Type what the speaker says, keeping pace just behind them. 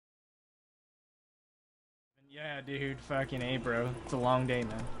Yeah, dude. Fucking A, bro. It's a long day,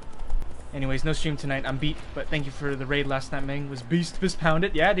 man. Anyways, no stream tonight. I'm beat, but thank you for the raid last night, man. Was beast fist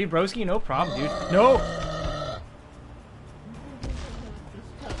pounded. Yeah, dude, broski, no problem, dude. No!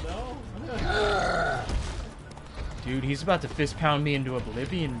 Dude, he's about to fist pound me into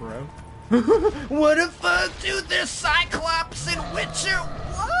oblivion, bro. What the fuck, dude? There's Cyclops in Witcher.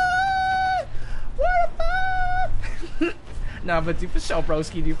 What? What the fuck? Nah, but dude, for sure,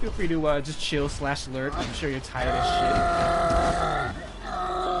 broski, dude, feel free to just chill / lurk. I'm sure you're tired as shit.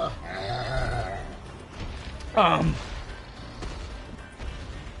 Huh?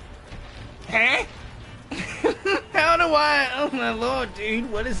 How do I? Oh my lord, dude!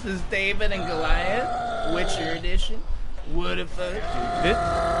 What is this, David and Goliath Witcher edition? What the fuck, dude?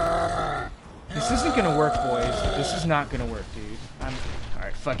 This isn't gonna work, boys. This is not gonna work, dude. All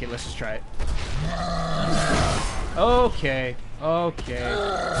right. Fuck it. Let's just try it. Okay. Okay.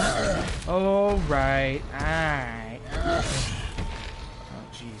 All right. All right. Oh,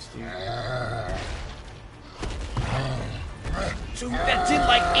 jeez, dude. Dude, that did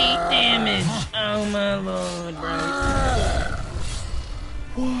like 8 damage. Oh my lord, bro.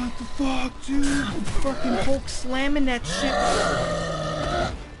 What the fuck, dude? Fucking Hulk slamming that shit.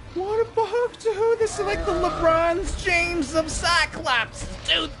 What the fuck, dude? This is like the LeBron James of Cyclops.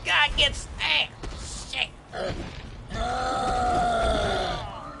 Dude, guy gets shit.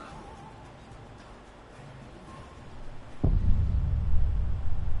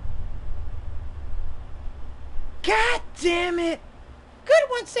 God damn it! Good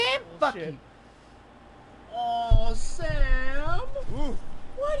one, Sam. Fuck you. Oh, Sam. Ooh.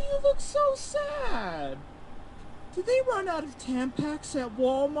 Why do you look so sad? Did they run out of Tampax at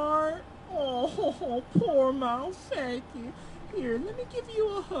Walmart? Oh, poor Malfaki. Here, let me give you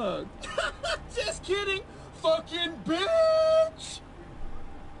a hug. Just kidding. Fucking bitch.